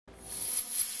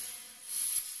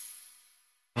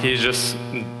He's just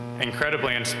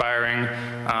incredibly inspiring,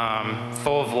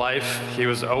 full of life. He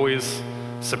was always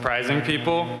surprising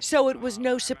people. So it was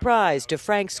no surprise to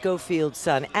Frank Schofield's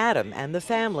son Adam and the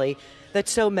family that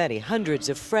so many hundreds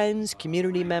of friends,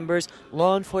 community members,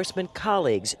 law enforcement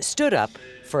colleagues stood up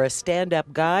for a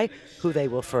stand-up guy who they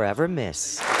will forever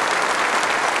miss.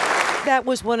 That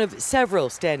was one of several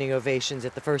standing ovations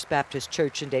at the First Baptist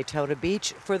Church in Daytona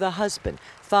Beach for the husband,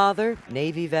 father,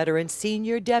 Navy veteran,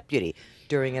 senior deputy,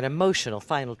 during an emotional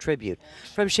final tribute.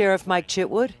 From Sheriff Mike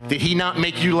Chitwood. Did he not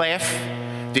make you laugh?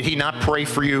 Did he not pray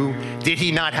for you? Did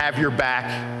he not have your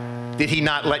back? Did he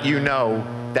not let you know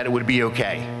that it would be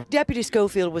okay? Deputy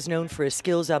Schofield was known for his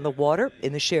skills on the water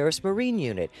in the Sheriff's Marine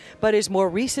Unit, but his more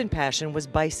recent passion was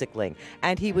bicycling,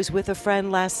 and he was with a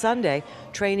friend last Sunday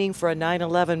training for a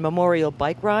 9/11 memorial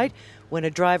bike ride when a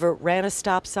driver ran a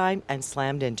stop sign and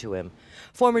slammed into him.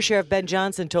 Former Sheriff Ben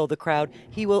Johnson told the crowd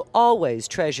he will always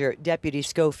treasure Deputy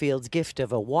Schofield's gift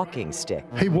of a walking stick.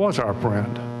 He was our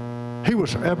friend. He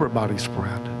was everybody's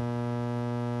friend.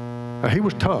 He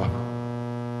was tough.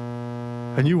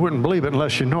 And you wouldn't believe it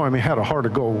unless you know him. He had a heart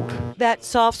of gold. That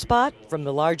soft spot from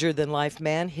the larger-than-life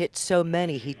man hit so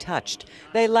many he touched.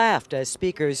 They laughed as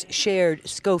speakers shared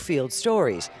Schofield's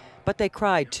stories, but they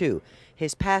cried too.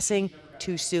 His passing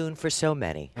too soon for so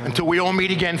many. Until we all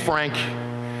meet again, Frank,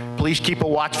 please keep a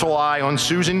watchful eye on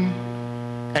Susan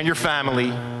and your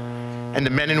family and the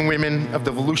men and women of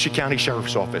the Volusia County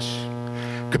Sheriff's Office.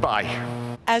 Goodbye.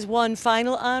 As one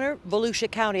final honor, Volusia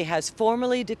County has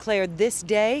formally declared this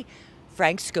day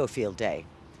Frank Schofield Day.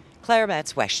 Claire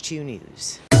Matz, WESH 2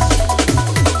 News.